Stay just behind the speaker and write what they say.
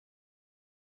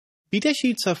Beta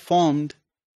sheets are formed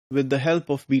with the help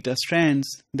of beta strands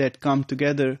that come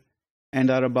together and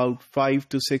are about 5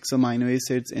 to 6 amino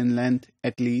acids in length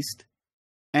at least,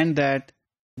 and that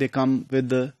they come with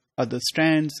the other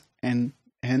strands, and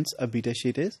hence a beta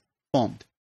sheet is formed.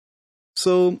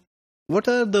 So what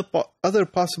are the other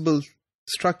possible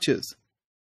structures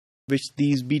which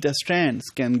these beta strands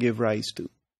can give rise to?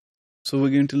 So we're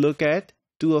going to look at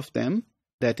two of them,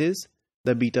 that is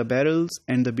the beta barrels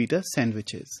and the beta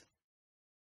sandwiches.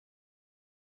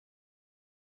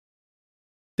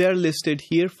 They are listed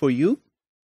here for you,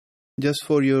 just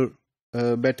for your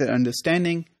better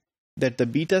understanding, that the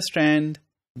beta strand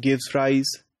gives rise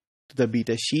to the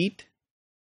beta sheet.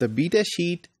 The beta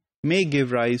sheet may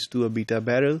give rise to a beta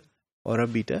barrel or a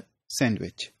beta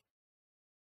sandwich.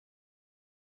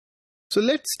 So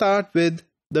let's start with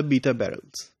the beta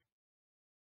barrels.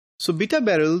 So beta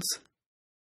barrels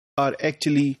are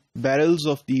actually barrels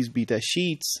of these beta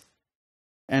sheets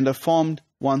and are formed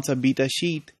once a beta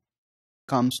sheet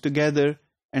comes together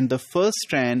and the first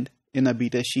strand in a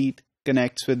beta sheet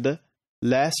connects with the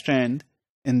last strand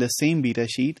in the same beta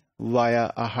sheet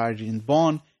via a hydrogen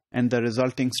bond, and the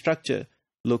resulting structure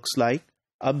looks like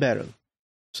a barrel.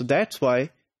 So that's why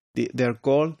they are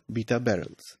called beta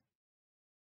barrels.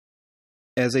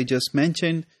 As I just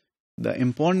mentioned, the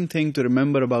important thing to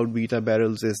remember about beta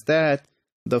barrels is that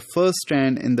the first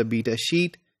strand in the beta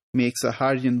sheet makes a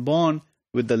hydrogen bond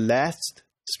with the last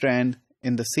strand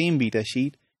in the same beta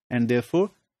sheet, and therefore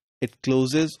it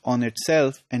closes on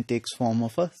itself and takes form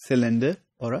of a cylinder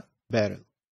or a barrel.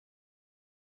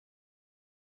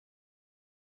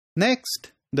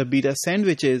 Next, the beta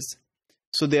sandwiches.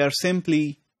 So they are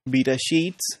simply beta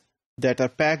sheets that are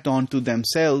packed onto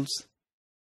themselves,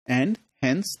 and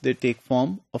hence they take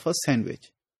form of a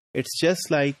sandwich. It's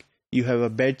just like you have a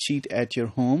bed sheet at your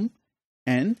home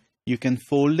and you can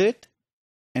fold it,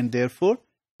 and therefore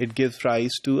it gives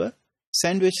rise to a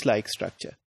sandwich-like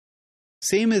structure.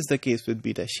 Same is the case with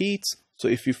beta sheets. So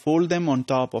if you fold them on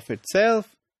top of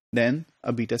itself, then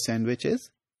a beta sandwich is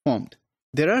formed.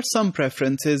 There are some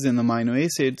preferences in amino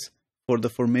acids for the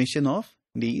formation of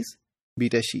these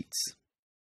beta sheets.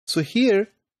 So here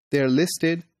they are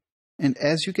listed, and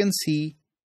as you can see,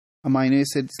 amino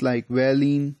acids like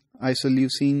valine,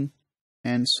 isoleucine,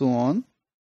 and so on,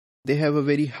 they have a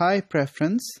very high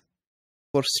preference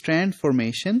for strand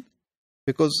formation,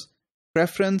 because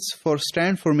preference for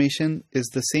strand formation is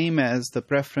the same as the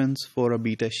preference for a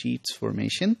beta sheets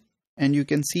formation, and you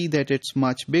can see that it's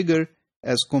much bigger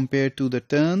as compared to the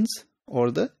turns or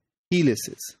the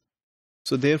helices.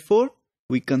 So therefore,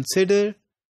 we consider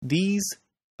these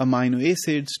amino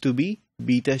acids to be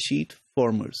beta sheet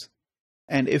formers.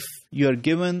 And if you are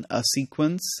given a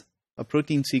sequence, a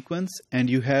protein sequence, and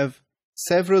you have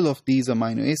several of these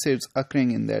amino acids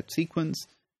occurring in that sequence,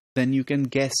 then you can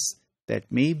guess that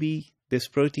maybe this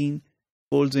protein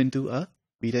folds into a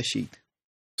beta sheet.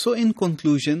 So in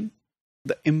conclusion,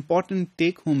 the important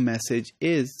take-home message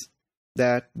is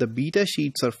that the beta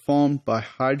sheets are formed by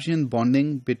hydrogen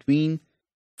bonding between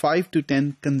 5 to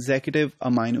 10 consecutive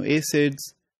amino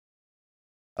acids,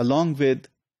 along with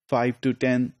 5 to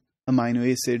 10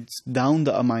 amino acids down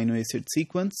the amino acid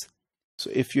sequence. So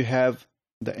if you have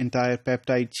the entire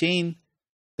peptide chain,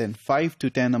 then 5 to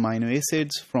 10 amino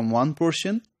acids from one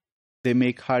portion, they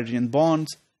make hydrogen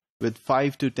bonds with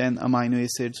 5 to 10 amino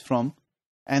acids from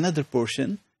another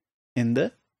portion in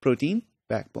the protein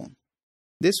backbone.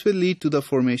 This will lead to the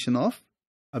formation of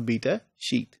a beta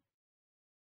sheet.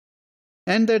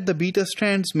 And that the beta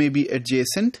strands may be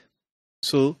adjacent.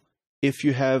 So if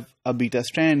you have a beta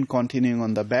strand continuing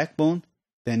on the backbone,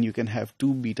 then you can have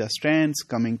two beta strands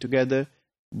coming together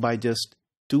by just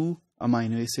two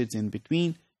amino acids in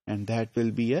between, and that will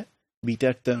be a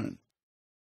beta turn.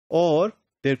 Or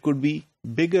there could be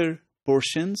bigger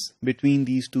portions between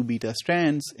these two beta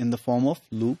strands in the form of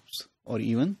loops or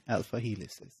even alpha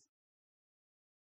helices.